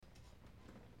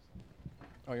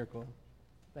Oh, you're cool.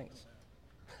 Thanks.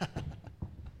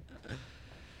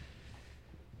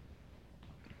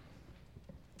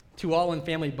 To all in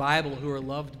Family Bible who are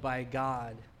loved by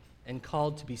God and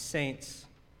called to be saints,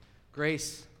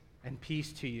 grace and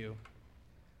peace to you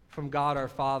from God our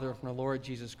Father, from the Lord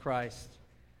Jesus Christ.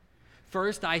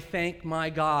 First, I thank my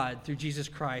God through Jesus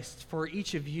Christ for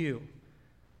each of you,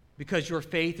 because your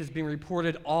faith is being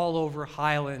reported all over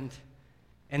Highland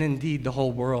and indeed the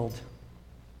whole world.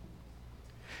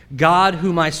 God,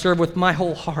 whom I serve with my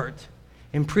whole heart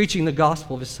in preaching the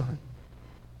gospel of his Son,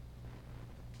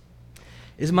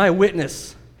 is my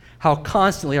witness how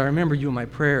constantly I remember you in my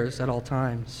prayers at all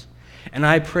times. And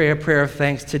I pray a prayer of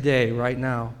thanks today, right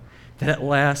now, that at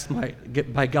last,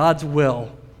 by God's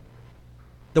will,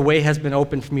 the way has been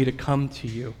opened for me to come to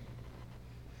you.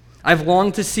 I've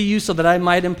longed to see you so that I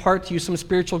might impart to you some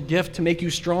spiritual gift to make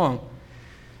you strong.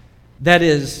 That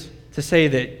is to say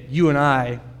that you and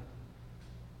I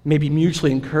may be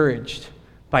mutually encouraged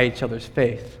by each other's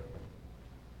faith.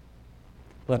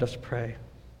 Let us pray.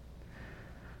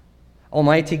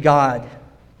 Almighty God,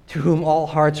 to whom all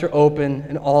hearts are open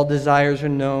and all desires are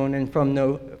known, and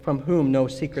from whom no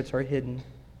secrets are hidden,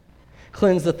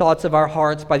 cleanse the thoughts of our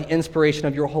hearts by the inspiration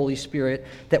of your Holy Spirit,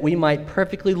 that we might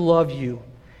perfectly love you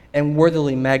and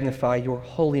worthily magnify your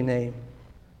holy name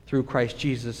through Christ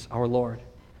Jesus our Lord.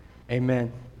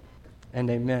 Amen and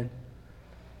amen.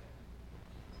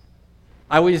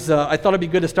 I thought it'd be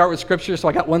good to start with Scripture, so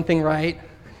I got one thing right.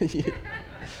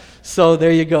 So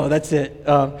there you go. That's it.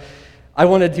 I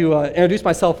wanted to introduce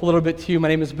myself a little bit to you. My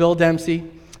name is Bill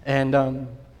Dempsey, and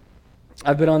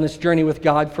I've been on this journey with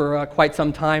God for quite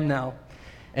some time now.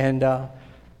 And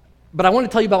but I want to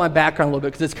tell you about my background a little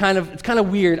bit, because it's kind of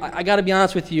weird. I got to be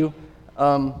honest with you.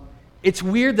 It's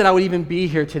weird that I would even be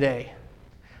here today.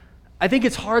 I think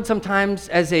it's hard sometimes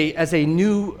as a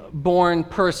newborn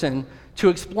person to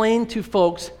explain to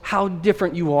folks how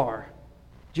different you are.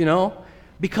 Do you know?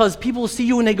 Because people see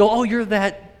you and they go, "Oh, you're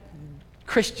that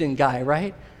Christian guy,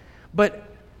 right?" But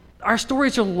our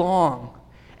stories are long,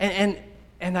 and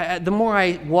the more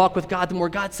I walk with God, the more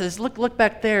God says, look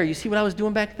back there. You see what I was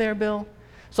doing back there, Bill?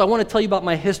 So I want to tell you about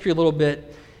my history a little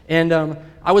bit. And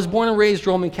I was born and raised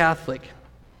Roman Catholic.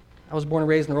 I was born and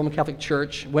raised in the Roman Catholic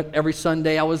Church. Went every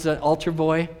Sunday. I was an altar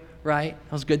boy, right?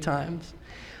 That was good times.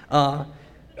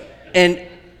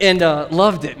 And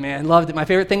loved it, man. Loved it. My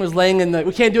favorite thing was laying in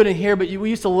we can't do it in here, but I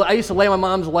used to lay on my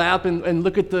mom's lap and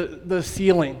look at the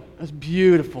ceiling. It was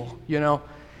beautiful, you know,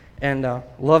 and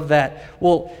loved that.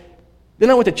 Well, then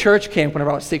I went to church camp when I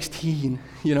was about 16,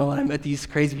 you know, and I met these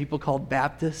crazy people called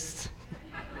Baptists,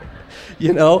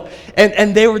 you know,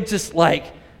 and they were just like,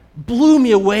 blew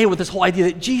me away with this whole idea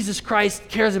that Jesus Christ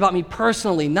cares about me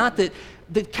personally, not that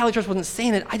the Catholic Church wasn't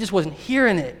saying it, I just wasn't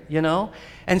hearing it, you know.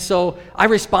 And so I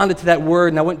responded to that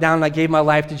word, and I went down and I gave my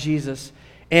life to Jesus.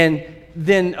 And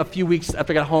then a few weeks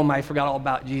after I got home, I forgot all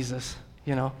about Jesus,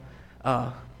 you know.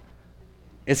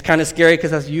 It's kind of scary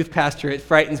because as a youth pastor, it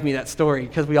frightens me, that story,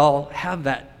 because we all have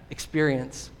that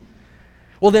experience.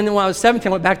 Well, then when I was 17,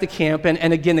 I went back to camp,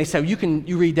 and again, they said,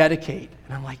 you rededicate.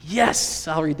 And I'm like, yes,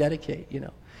 I'll rededicate, you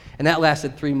know. And that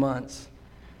lasted 3 months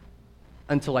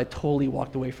until I totally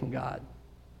walked away from God.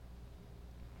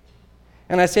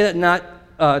 And I say that not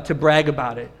to brag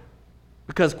about it,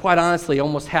 because quite honestly,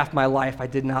 almost half my life I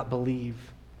did not believe.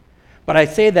 But I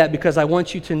say that because I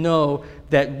want you to know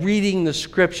that reading the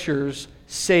Scriptures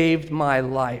saved my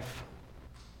life.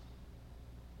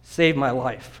 Saved my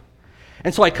life.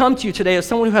 And so I come to you today as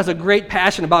someone who has a great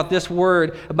passion about this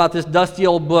word, about this dusty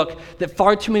old book that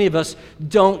far too many of us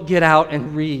don't get out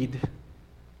and read.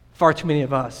 Far too many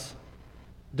of us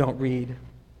don't read.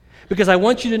 Because I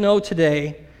want you to know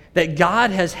today that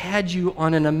God has had you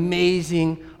on an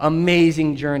amazing,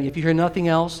 amazing journey. If you hear nothing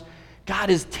else, God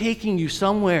is taking you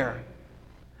somewhere.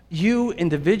 You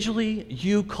individually,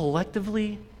 you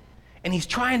collectively, and he's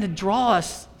trying to draw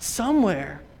us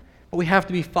somewhere. But we have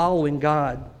to be following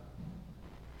God.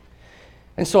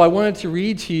 And so I wanted to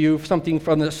read to you something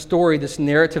from this story, this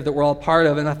narrative that we're all part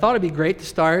of, and I thought it'd be great to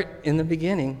start in the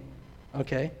beginning,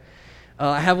 okay?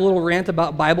 I have a little rant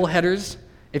about Bible headers.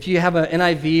 If you have an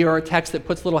NIV or a text that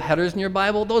puts little headers in your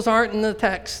Bible, those aren't in the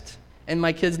text. And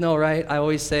my kids know, right? I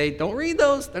always say, don't read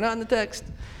those. They're not in the text.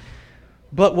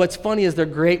 But what's funny is they're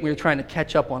great when you're trying to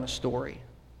catch up on a story.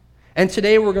 And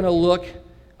today we're going to look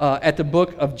at the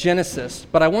book of Genesis.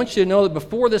 But I want you to know that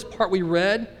before this part we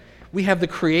read, we have the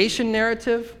creation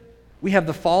narrative, we have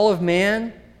the fall of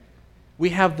man, we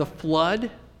have the flood,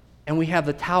 and we have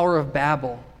the Tower of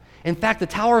Babel. In fact, the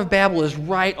Tower of Babel is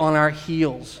right on our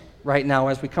heels right now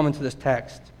as we come into this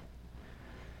text.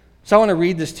 So I want to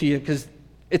read this to you because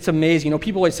It's amazing. You know,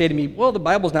 people always say to me, well, the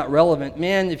Bible's not relevant.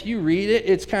 Man, if you read it,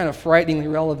 it's kind of frighteningly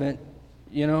relevant,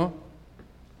 you know?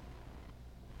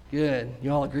 Good.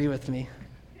 You all agree with me.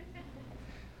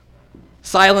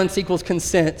 Silence equals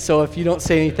consent, so if you don't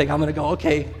say anything, I'm going to go,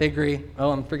 okay, they agree. Oh,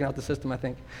 I'm freaking out the system, I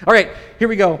think. All right, here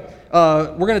we go.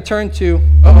 We're going to turn to...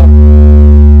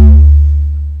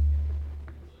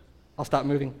 I'll stop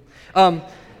moving. We're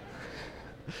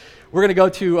going to go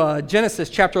to Genesis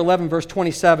chapter 11, verse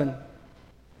 27.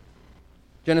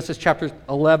 Genesis chapter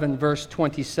 11, verse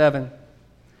 27.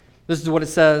 This is what it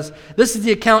says. This is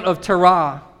the account of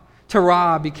Terah.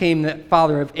 Terah became the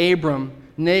father of Abram,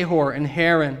 Nahor, and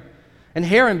Haran. And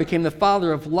Haran became the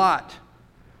father of Lot.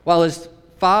 While his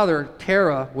father,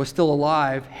 Terah, was still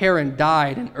alive, Haran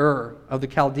died in Ur of the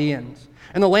Chaldeans,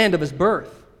 in the land of his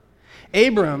birth.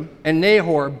 Abram and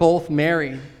Nahor both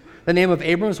married. The name of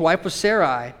Abram's wife was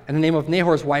Sarai, and the name of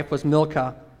Nahor's wife was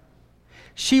Milcah.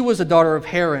 She was the daughter of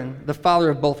Haran, the father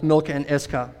of both Milcah and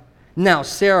Iscah. Now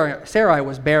Sarai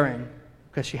was barren,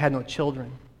 because she had no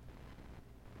children.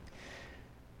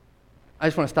 I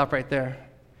just want to stop right there.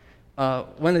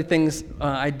 One of the things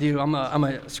I do, I'm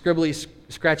a scribbly,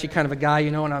 scratchy kind of a guy,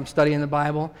 you know, when I'm studying the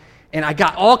Bible. And I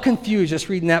got all confused just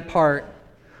reading that part,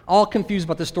 all confused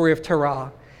about the story of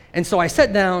Terah. And so I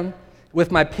sat down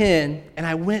with my pen, and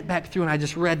I went back through and I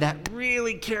just read that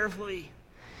really carefully.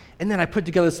 And then I put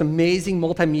together this amazing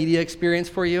multimedia experience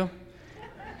for you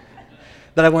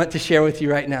that I want to share with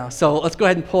you right now. So let's go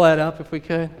ahead and pull that up if we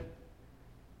could.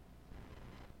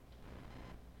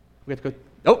 We have to go,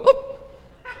 oh.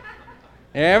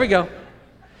 There we go.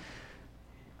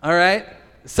 All right.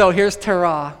 So here's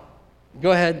Terah.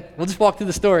 Go ahead. We'll just walk through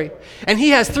the story. And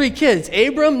he has 3 kids,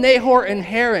 Abram, Nahor, and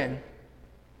Haran.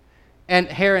 And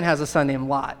Haran has a son named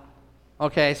Lot.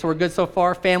 Okay, so we're good so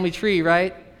far? Family tree,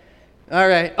 right? All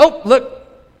right. Oh, look.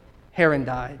 Haran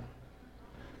died.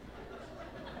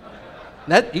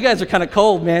 You guys are kind of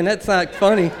cold, man. That's not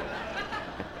funny.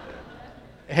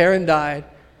 Haran died.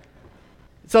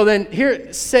 So then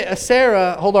here,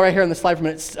 Sarah, hold on right here on the slide for a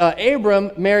minute.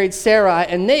 Abram married Sarai,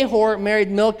 and Nahor married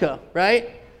Milcah,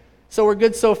 right? So we're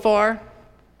good so far?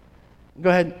 Go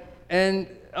ahead. And,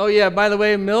 oh yeah, by the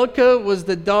way, Milcah was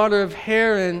the daughter of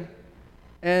Haran,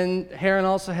 and Haran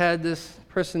also had this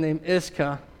person named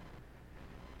Iscah.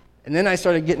 And then I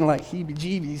started getting like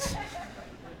heebie-jeebies,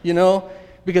 you know?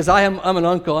 Because I'm an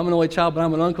uncle. I'm an only child, but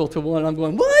I'm an uncle to one. I'm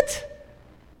going, what?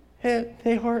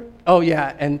 Nahor? Oh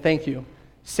yeah, and thank you.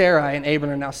 Sarai and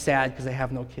Abram are now sad because they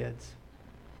have no kids.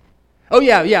 Oh,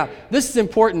 yeah. This is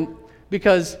important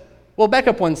because, well, back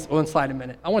up one slide a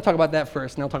minute. I want to talk about that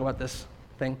first, and I'll talk about this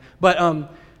thing. But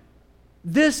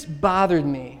this bothered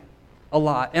me a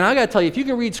lot. And I got to tell you, if you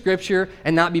can read Scripture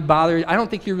and not be bothered, I don't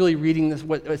think you're really reading this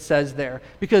what it says there,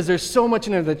 because there's so much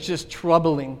in there that's just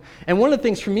troubling. And one of the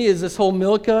things for me is this whole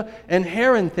Milcah and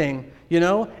Haran thing. You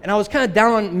know, and I was kind of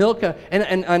down on Milcah,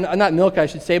 and not Milcah, I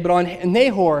should say, but on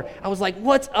Nahor. I was like,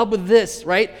 what's up with this,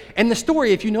 right? And the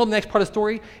story, if you know the next part of the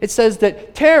story, it says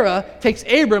that Terah takes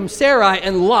Abram, Sarai,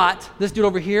 and Lot, this dude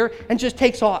over here, and just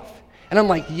takes off. And I'm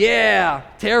like, yeah,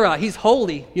 Terah, he's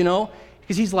holy, you know,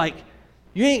 because he's like,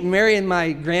 you ain't marrying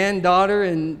my granddaughter,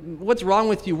 and what's wrong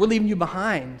with you? We're leaving you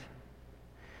behind.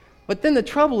 But then the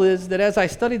trouble is that as I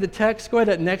study the text, go ahead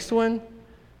to that next one,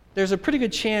 there's a pretty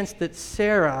good chance that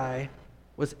Sarai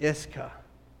was Iscah.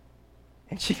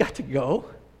 And she got to go.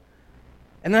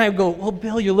 And then I go, well,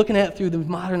 Bill, you're looking at it through the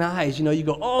modern eyes. You know, you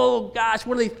go, oh, gosh,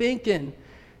 what are they thinking?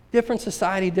 Different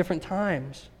society, different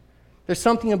times. There's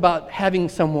something about having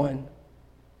someone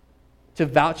to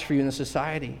vouch for you in the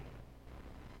society.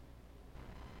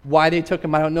 Why they took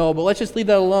him, I don't know, but let's just leave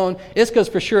that alone. Iscah's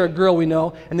for sure a girl we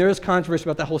know, and there is controversy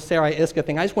about that whole Sarai-Iscah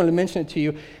thing. I just wanted to mention it to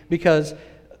you because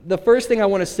the first thing I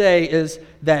want to say is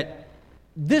that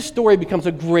this story becomes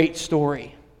a great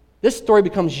story. This story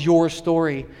becomes your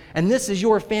story. And this is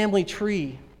your family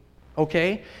tree,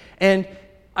 okay? And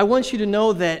I want you to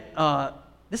know that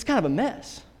this is kind of a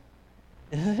mess,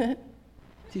 isn't it?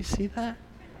 Do you see that?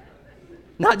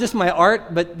 Not just my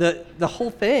art, but the whole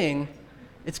thing,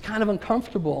 it's kind of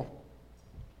uncomfortable.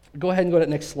 Go ahead and go to the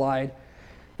next slide.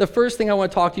 The first thing I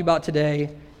want to talk to you about today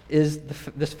is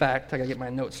this fact. I got to get my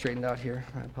notes straightened out here.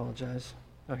 I apologize.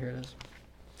 Oh, here it is.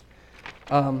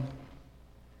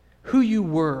 Who you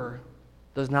were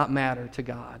does not matter to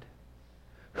God.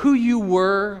 Who you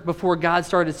were before God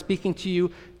started speaking to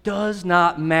you does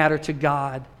not matter to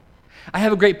God. I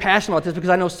have a great passion about this because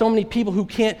I know so many people who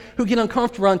get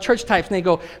uncomfortable around church types, and they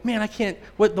go, man, I can't,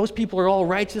 those people are all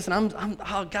righteous, and I'm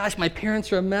oh gosh, my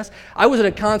parents are a mess. I was at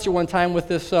a concert one time with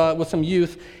some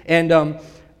youth, and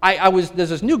there's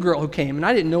this new girl who came, and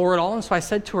I didn't know her at all, and so I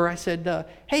said to her,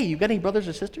 hey, you got any brothers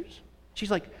or sisters?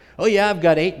 She's like, oh yeah, I've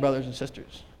got 8 brothers and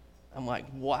sisters. I'm like,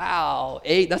 wow,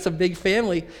 8, that's a big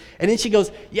family. And then she goes,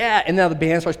 yeah, and now the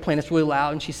band starts playing, it's really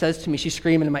loud, and she says to me, she's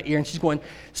screaming in my ear, and she's going,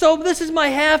 so this is my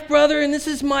half-brother, and this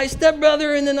is my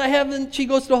stepbrother, and then she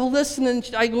goes through the whole list, and then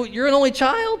I go, you're an only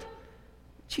child?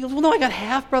 She goes, well, no, I got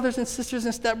half-brothers and sisters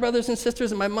and stepbrothers and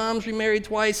sisters, and my mom's remarried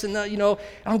twice, and, and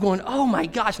I'm going, oh my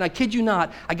gosh, and I kid you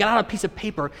not, I got out a piece of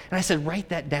paper, and I said, write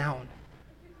that down,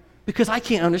 because I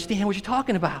can't understand what you're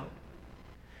talking about.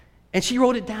 And she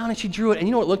wrote it down and she drew it. And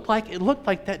you know what it looked like? It looked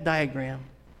like that diagram.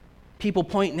 People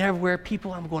pointing everywhere.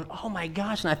 I'm going, oh my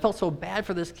gosh. And I felt so bad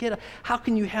for this kid. How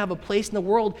can you have a place in the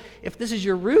world if this is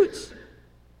your roots?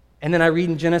 And then I read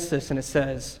in Genesis and it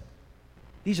says,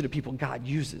 these are the people God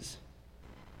uses.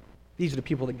 These are the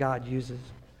people that God uses.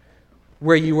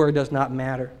 Where you were does not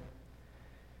matter.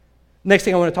 Next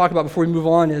thing I want to talk about before we move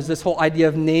on is this whole idea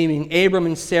of naming. Abram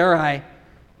and Sarai,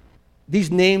 these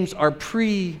names are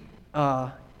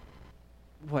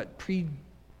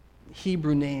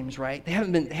pre-Hebrew names, right? They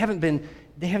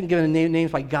haven't given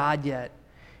names by God yet.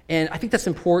 And I think that's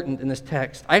important in this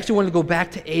text. I actually wanted to go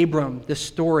back to Abram,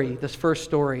 this first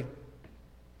story.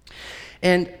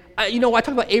 And I talk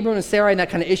about Abram and Sarai and that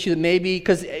kind of issue that maybe,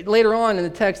 because later on in the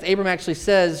text, Abram actually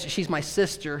says, she's my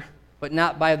sister, but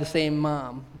not by the same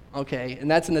mom. Okay, and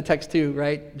that's in the text too,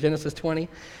 right? Genesis 20.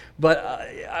 But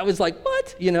I was like,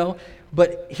 what?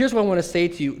 But here's what I want to say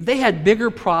to you. They had bigger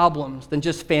problems than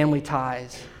just family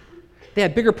ties. They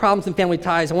had bigger problems than family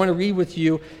ties. I want to read with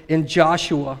you in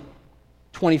Joshua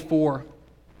 24.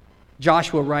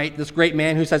 Joshua, right, this great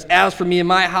man who says, as for me and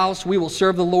my house, we will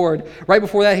serve the Lord. Right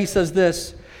before that, he says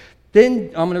this.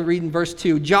 Then I'm going to read in verse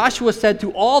 2. Joshua said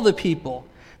to all the people,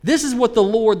 this is what the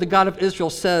Lord, the God of Israel,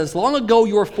 says. Long ago,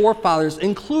 your forefathers,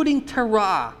 including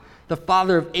Terah, the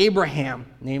father of Abraham,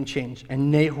 name change,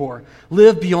 and Nahor,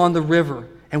 lived beyond the river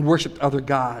and worshipped other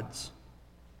gods.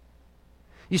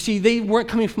 You see, they weren't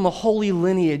coming from a holy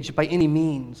lineage by any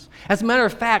means. As a matter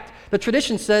of fact, the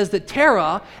tradition says that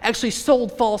Terah actually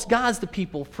sold false gods to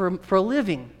people for a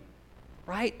living,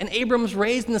 right? And Abram was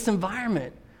raised in this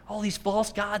environment. All these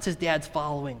false gods his dad's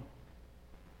following.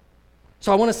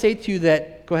 So I want to say to you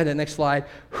that, go ahead, that next slide,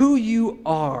 who you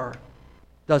are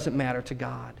doesn't matter to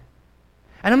God.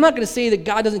 And I'm not going to say that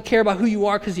God doesn't care about who you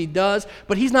are, because he does,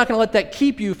 but he's not going to let that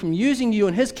keep you from using you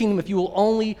in his kingdom if you will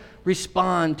only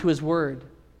respond to his word. Do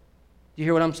you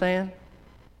hear what I'm saying?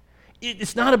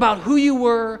 It's not about who you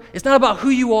were. It's not about who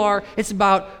you are. It's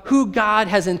about who God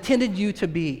has intended you to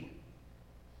be.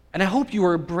 And I hope you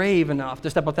are brave enough to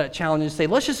step up that challenge and say,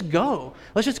 let's just go.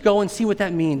 Let's just go and see what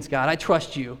that means, God. I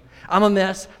trust you. I'm a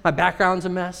mess. My background's a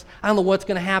mess. I don't know what's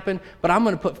going to happen, but I'm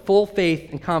going to put full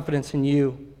faith and confidence in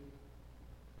you.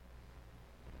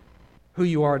 Who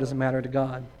you are doesn't matter to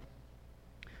God.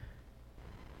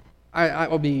 I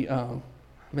will be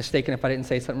mistaken if I didn't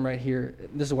say something right here.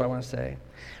 This is what I want to say.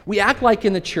 We act like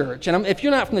in the church, and if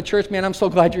you're not from the church, man, I'm so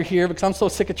glad you're here because I'm so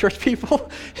sick of church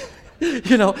people.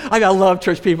 I gotta love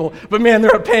church people, but man,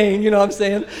 they're a pain, you know what I'm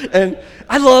saying? And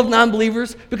I love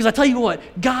non-believers because I tell you what,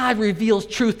 God reveals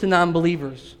truth to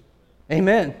non-believers.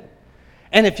 Amen.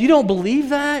 And if you don't believe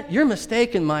that, you're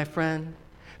mistaken, my friend.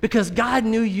 Because God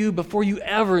knew you before you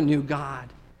ever knew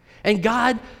God. And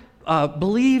God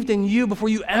believed in you before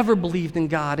you ever believed in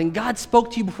God. And God spoke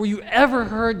to you before you ever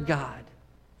heard God.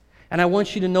 And I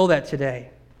want you to know that today.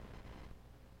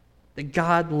 That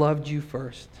God loved you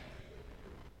first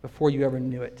before you ever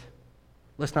knew it.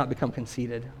 Let's not become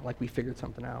conceited like we figured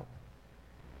something out.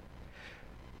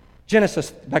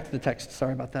 Genesis, back to the text,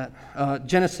 sorry about that.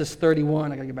 Genesis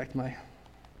 31, I gotta get back to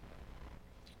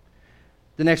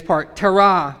the next part.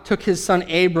 Terah took his son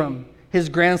Abram, his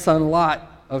grandson Lot,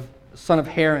 son of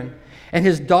Haran, and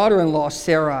his daughter-in-law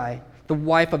Sarai, the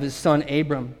wife of his son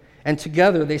Abram. And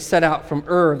together they set out from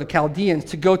Ur, the Chaldeans,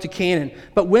 to go to Canaan.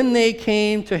 But when they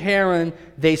came to Haran,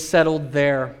 they settled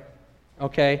there.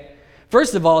 Okay?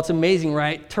 First of all, it's amazing,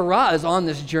 right? Terah is on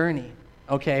this journey.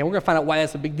 Okay? And we're going to find out why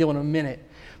that's a big deal in a minute.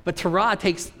 But Terah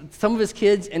takes some of his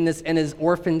kids and his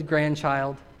orphaned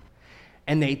grandchild,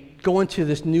 and they go into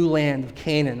this new land of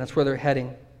Canaan. That's where they're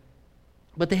heading.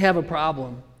 But they have a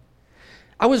problem.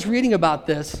 I was reading about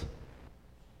this.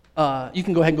 You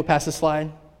can go ahead and go past this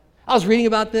slide. I was reading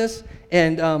about this,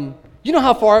 and you know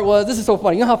how far it was? This is so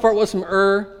funny. You know how far it was from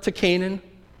Ur to Canaan?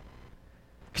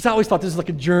 Because I always thought this was like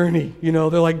a journey. They're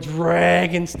like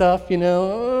dragging stuff,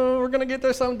 Oh, we're going to get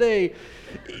there someday.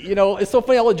 It's so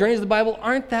funny. All the journeys of the Bible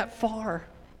aren't that far.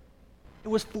 It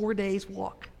was 4 days'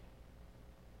 walk.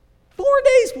 4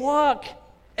 days' walk.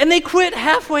 And they quit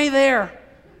halfway there.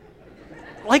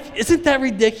 Like, isn't that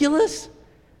ridiculous?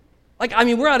 Like, I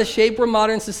mean, we're out of shape. We're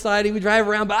modern society. We drive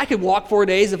around, but I could walk 4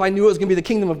 days if I knew it was going to be the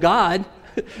kingdom of God,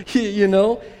 you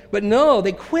know? But no,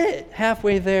 they quit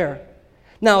halfway there.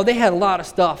 Now, they had a lot of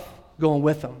stuff going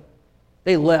with them.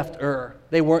 They left Ur.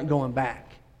 They weren't going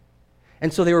back.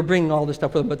 And so they were bringing all this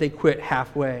stuff with them, but they quit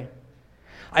halfway.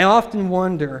 I often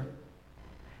wonder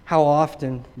how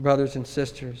often, brothers and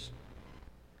sisters,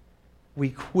 we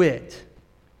quit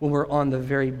when we're on the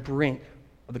very brink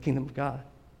of the kingdom of God.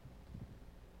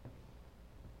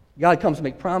 God comes to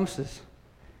make promises,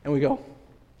 and we go,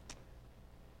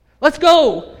 let's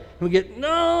go. And we get,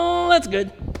 no, that's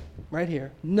good, right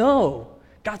here. No.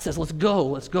 God says, let's go,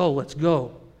 let's go, let's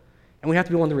go. And we have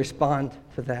to be willing to respond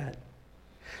to that.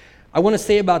 I want to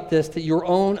say about this that your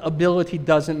own ability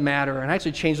doesn't matter. And I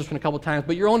actually changed this one a couple times,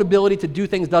 but your own ability to do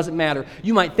things doesn't matter.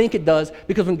 You might think it does,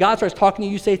 because when God starts talking to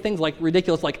you, you say things like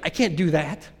ridiculous, like, I can't do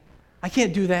that. I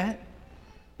can't do that.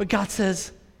 But God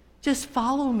says, just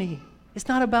follow me. It's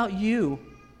not about you.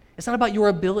 It's not about your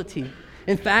ability.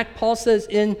 In fact, Paul says,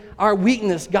 in our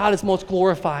weakness, God is most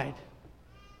glorified.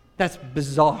 That's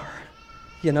bizarre,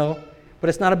 you know? But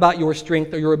it's not about your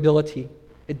strength or your ability.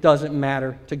 It doesn't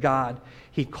matter to God.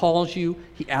 He calls you.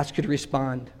 He asks you to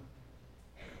respond.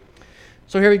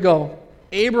 So here we go.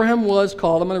 Abraham was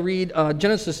called. I'm going to read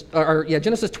Genesis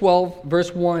 12,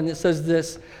 verse 1. It says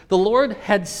this: the Lord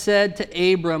had said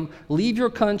to Abram, leave your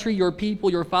country, your people,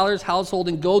 your father's household,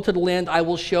 and go to the land I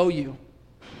will show you.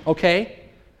 Okay?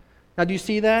 Now, do you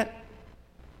see that?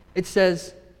 It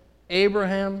says,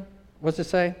 Abraham, what's it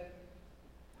say?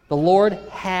 The Lord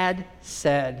had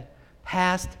said,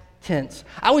 past tense.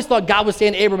 I always thought God was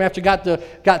saying to Abram after got to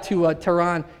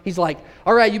Tehran, he's like,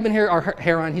 all right, you've been here, or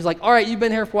Haran, he's like, all right, you've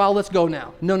been here for a while, let's go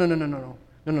now. No.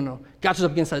 God shows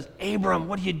up again and says, Abram,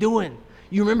 what are you doing?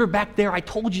 You remember back there, I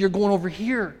told you you're going over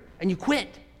here, and you quit.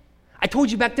 I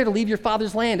told you back there to leave your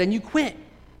father's land, and you quit.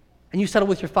 And you settled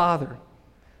with your father.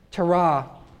 Terah,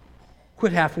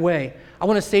 quit halfway. I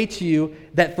want to say to you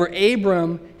that for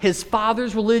Abram, his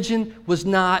father's religion was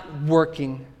not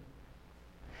working.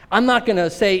 I'm not going to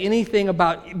say anything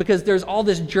about, because there's all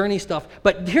this journey stuff,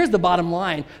 but here's the bottom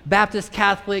line. Baptist,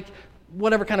 Catholic,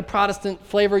 whatever kind of Protestant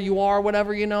flavor you are,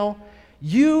 whatever, you know,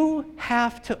 you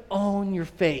have to own your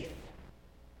faith.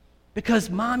 Because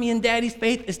mommy and daddy's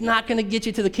faith is not going to get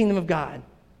you to the kingdom of God.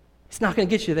 It's not going to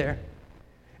get you there.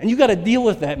 And you got to deal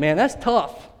with that, man. That's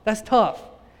tough. That's tough.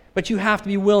 But you have to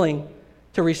be willing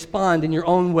to respond in your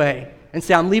own way and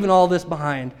say, I'm leaving all this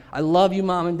behind. I love you,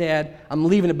 Mom and Dad. I'm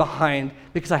leaving it behind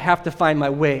because I have to find my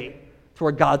way to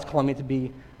where God's calling me to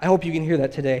be. I hope you can hear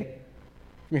that today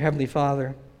from your Heavenly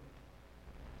Father.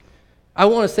 I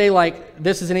want to say like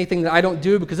this is anything that I don't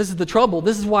do, because this is the trouble.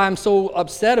 This is why I'm so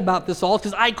upset about this all,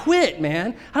 because I quit,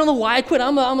 man. I don't know why I quit.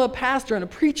 I'm a pastor and a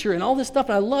preacher and all this stuff,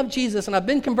 and I love Jesus, and I've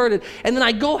been converted, and then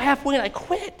I go halfway and I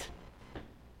quit.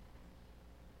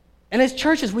 And as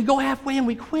churches, we go halfway and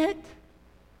we quit.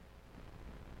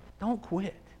 Don't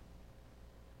quit.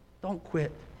 Don't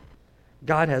quit.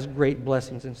 God has great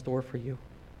blessings in store for you.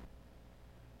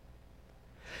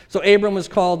 So Abram was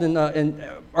called in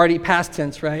already past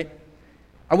tense, right?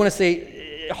 I want to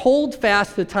say, hold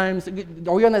fast to the times.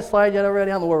 Are we on that slide yet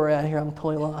already? I don't know where we're at here. I'm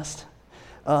totally lost.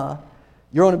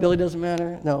 Your own ability doesn't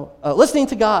matter? No. Listening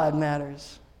to God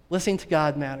matters. Listening to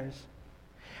God matters.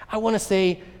 I want to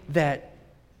say that,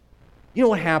 you know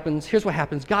what happens? Here's what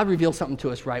happens. God reveals something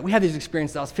to us, right? We had these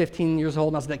experiences. I was 15 years old,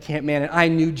 and I was at that camp, man, and I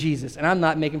knew Jesus. And I'm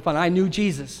not making fun. I knew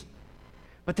Jesus.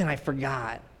 But then I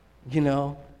forgot, you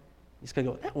know? You just gotta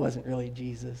go, that wasn't really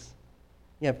Jesus.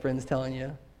 You have friends telling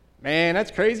you, man,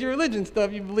 that's crazy religion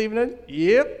stuff you believe in it.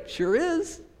 Yep, sure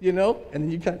is, you know? And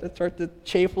then you kind of start to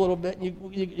chafe a little bit,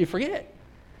 and you forget.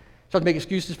 Start to make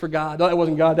excuses for God. No, that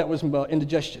wasn't God. That was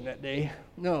indigestion that day.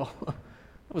 No,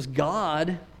 that was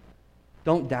God.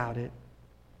 Don't doubt it.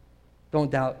 Don't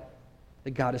doubt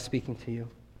that God is speaking to you.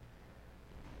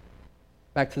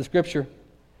 Back to the scripture.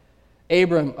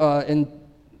 Abram,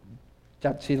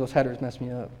 see, those headers mess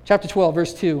me up. Chapter 12,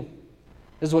 verse 2.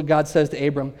 This is what God says to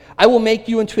Abram. I will make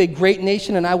you into a great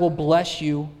nation, and I will bless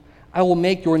you. I will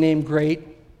make your name great,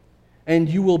 and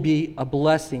you will be a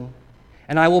blessing.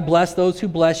 And I will bless those who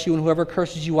bless you, and whoever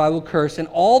curses you, I will curse. And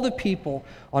all the people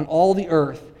on all the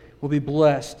earth will be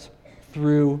blessed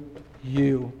through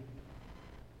you.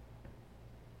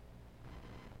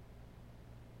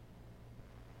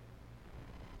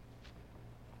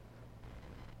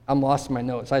 I'm lost in my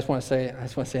notes. I just want to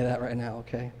say that right now,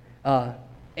 okay?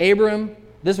 Abram,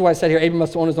 this is what I said here. Abram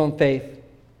must own his own faith.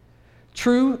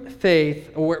 True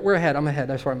faith, we're ahead. I'm ahead.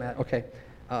 That's where I'm at. Okay.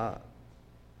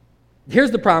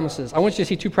 Here's the promises. I want you to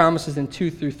see two promises in 2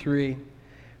 through 3.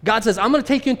 God says, I'm going to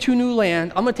take you into a new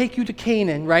land. I'm going to take you to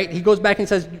Canaan, right? He goes back and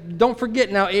says, don't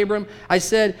forget now, Abram, I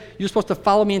said you're supposed to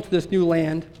follow me into this new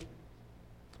land.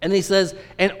 And then he says,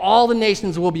 and all the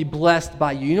nations will be blessed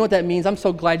by you. You know what that means? I'm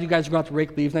so glad you guys are going to have to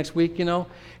rake leaves next week, you know?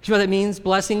 Do you know what that means?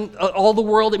 Blessing all the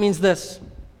world, it means this.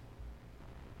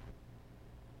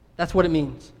 That's what it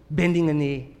means, bending the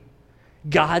knee.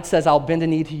 God says, I'll bend a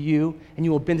knee to you, and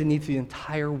you will bend a knee to the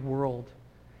entire world.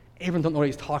 Abram don't know what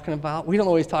he's talking about. We don't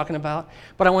know what he's talking about.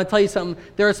 But I want to tell you something.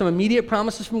 There are some immediate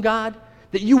promises from God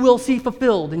that you will see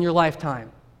fulfilled in your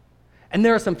lifetime. And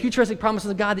there are some futuristic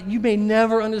promises of God that you may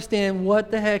never understand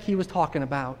what the heck he was talking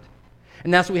about.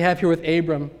 And that's what we have here with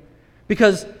Abram.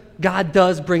 Because God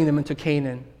does bring them into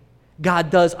Canaan. God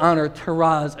does honor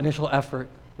Terah's initial effort,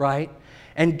 right?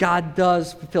 And God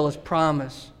does fulfill his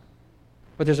promise.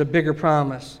 But there's a bigger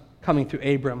promise coming through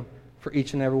Abram for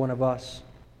each and every one of us.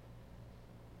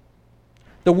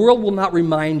 The world will not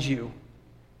remind you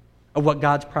of what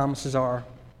God's promises are.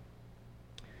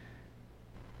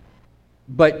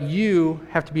 But you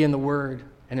have to be in the Word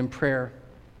and in prayer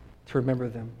to remember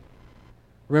them.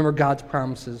 Remember, God's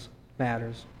promises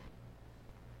matters.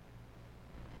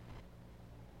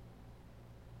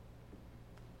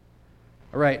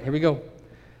 All right, here we go.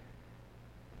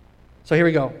 So here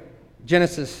we go.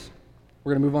 Genesis.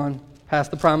 We're going to move on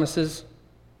past the promises.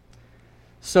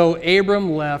 So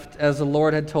Abram left as the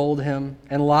Lord had told him,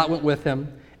 and Lot went with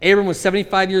him. Abram was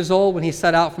 75 years old when he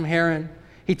set out from Haran.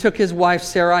 He took his wife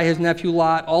Sarai, his nephew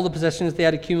Lot, all the possessions they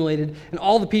had accumulated, and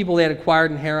all the people they had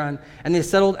acquired in Haran, and they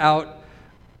set out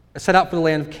for the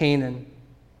land of Canaan,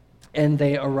 and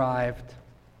they arrived.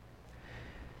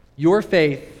 Your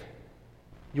faith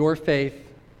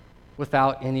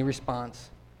without any response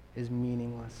is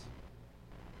meaningless.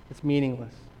 It's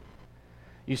meaningless.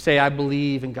 You say, I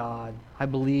believe in God. I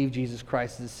believe Jesus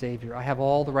Christ is the Savior. I have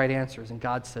all the right answers. And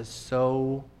God says,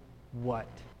 so what?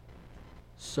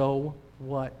 So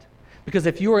what? Because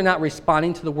if you are not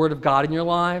responding to the Word of God in your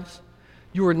lives,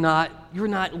 you're not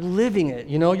living it,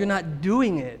 you know? You're not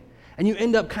doing it. And you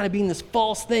end up kind of being this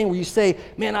false thing where you say,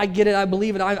 man, I get it, I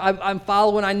believe it, I'm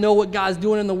following, I know what God's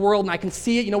doing in the world, and I can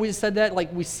see it. You know, we just said that,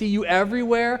 like we see you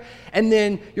everywhere. And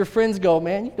then your friends go,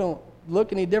 man, you don't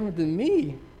look any different than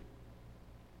me.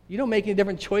 You don't make any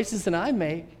different choices than I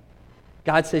make.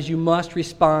 God says you must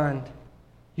respond.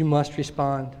 You must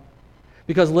respond.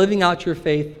 Because living out your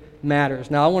faith matters.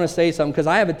 Now, I want to say something, because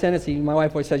I have a tendency, my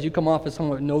wife always says, you come off as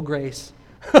someone with no grace.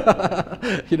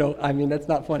 You know, I mean, that's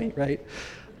not funny, right?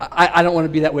 I don't want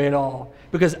to be that way at all.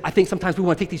 Because I think sometimes we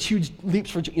want to take these huge leaps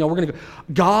for, you know, we're going to go,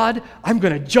 God, I'm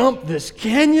going to jump this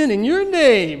canyon in your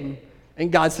name.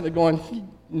 And God's sitting there going,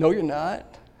 no, you're not.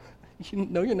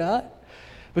 No, you're not.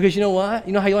 Because you know what?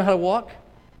 You know how you learn how to walk?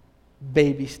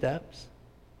 Baby steps.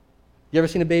 You ever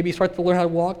seen a baby start to learn how to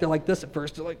walk? They're like this at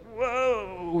first. They're like,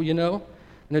 whoa, you know? And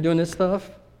they're doing this stuff.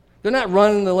 They're not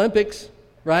running the Olympics,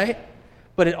 right?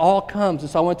 But it all comes.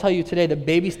 And so I want to tell you today that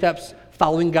baby steps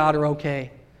following God are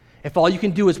okay. If all you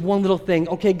can do is one little thing,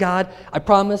 okay, God, I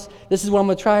promise this is what I'm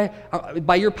going to try.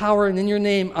 By your power and in your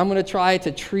name, I'm going to try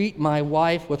to treat my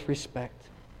wife with respect.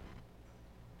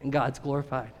 And God's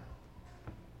glorified.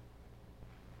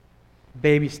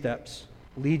 Baby steps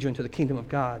lead you into the kingdom of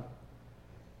God.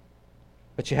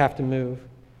 But you have to move.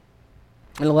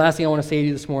 And the last thing I want to say to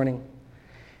you this morning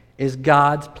is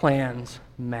God's plans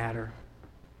matter.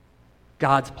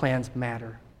 God's plans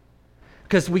matter.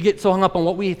 Because we get so hung up on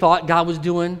what we thought God was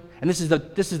doing, and this is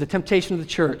the temptation of the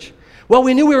church. Well,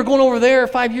 we knew we were going over there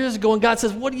 5 years ago, and God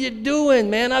says, what are you doing,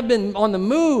 man? I've been on the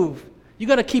move. You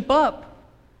got to keep up.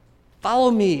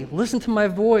 Follow me. Listen to my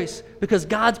voice, because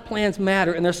God's plans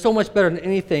matter, and they're so much better than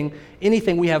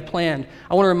anything we have planned.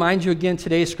 I want to remind you again,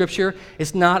 today's scripture,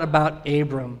 it's not about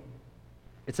Abram.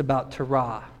 It's about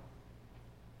Terah.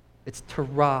 It's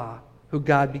Terah who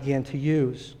God began to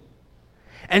use.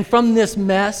 And from this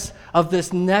mess of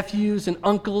this nephews and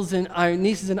uncles and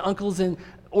nieces and uncles and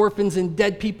orphans and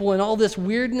dead people and all this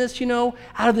weirdness, you know,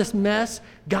 out of this mess,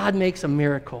 God makes a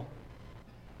miracle.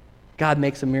 God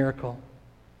makes a miracle.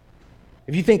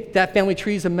 If you think that family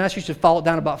tree is a mess, you should follow it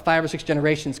down about 5 or 6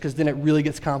 generations, because then it really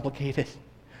gets complicated.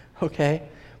 Okay?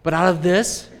 But out of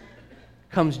this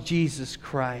comes Jesus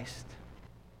Christ.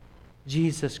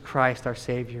 Jesus Christ, our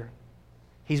Savior.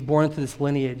 He's born into this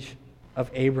lineage of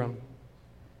Abram.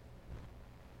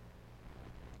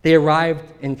 They arrived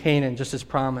in Canaan just as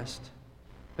promised.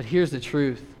 But here's the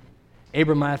truth.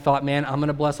 Abram might have thought, man, I'm going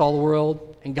to bless all the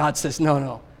world. And God says,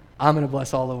 no, I'm going to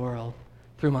bless all the world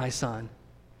through my son.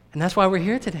 And that's why we're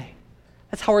here today.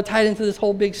 That's how we're tied into this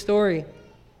whole big story.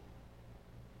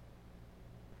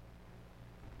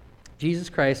 Jesus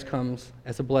Christ comes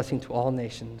as a blessing to all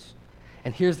nations.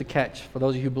 And here's the catch for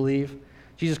those of you who believe.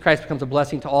 Jesus Christ becomes a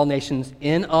blessing to all nations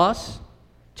in us,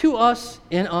 to us,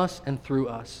 in us, and through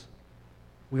us.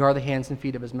 We are the hands and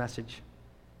feet of his message.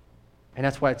 And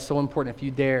that's why it's so important. If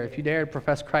you dare to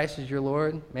profess Christ as your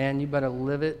Lord, man, you better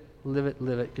live it, because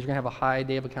you're going to have a high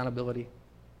day of accountability.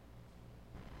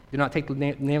 Do not take the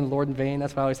name of the Lord in vain.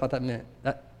 That's what I always thought that meant.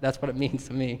 That's what it means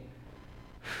to me.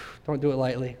 Don't do it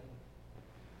lightly.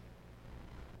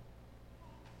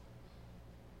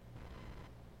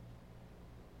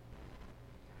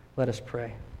 Let us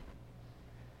pray.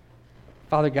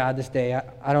 Father God, this day,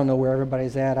 I don't know where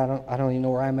everybody's at. I don't even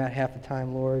know where I'm at half the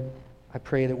time, Lord. I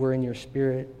pray that we're in your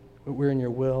spirit, that we're in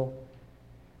your will.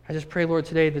 I just pray, Lord,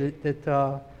 today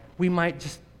that we might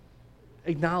just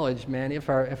acknowledge, man, if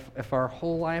our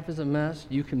whole life is a mess,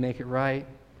 you can make it right.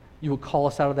 You will call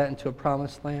us out of that into a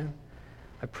promised land.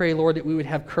 I pray, Lord, that we would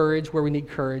have courage where we need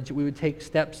courage, that we would take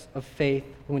steps of faith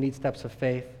when we need steps of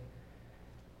faith.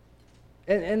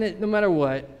 And that no matter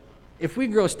what, if we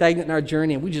grow stagnant in our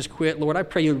journey and we just quit, Lord, I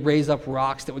pray you would raise up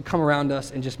rocks that would come around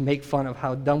us and just make fun of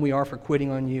how dumb we are for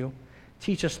quitting on you.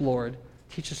 Teach us, Lord,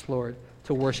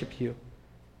 to worship you.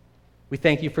 We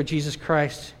thank you for Jesus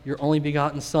Christ, your only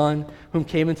begotten Son, whom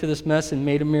came into this mess and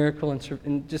made a miracle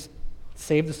and just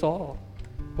saved us all.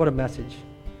 What a message.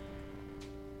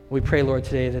 We pray, Lord,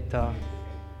 today that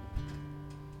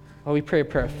we pray a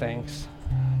prayer of thanks,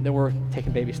 that we're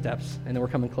taking baby steps and that we're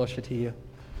coming closer to you.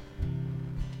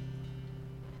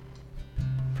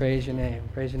 Praise your name.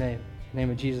 In the name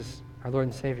of Jesus, our Lord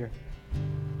and Savior.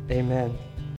 Amen.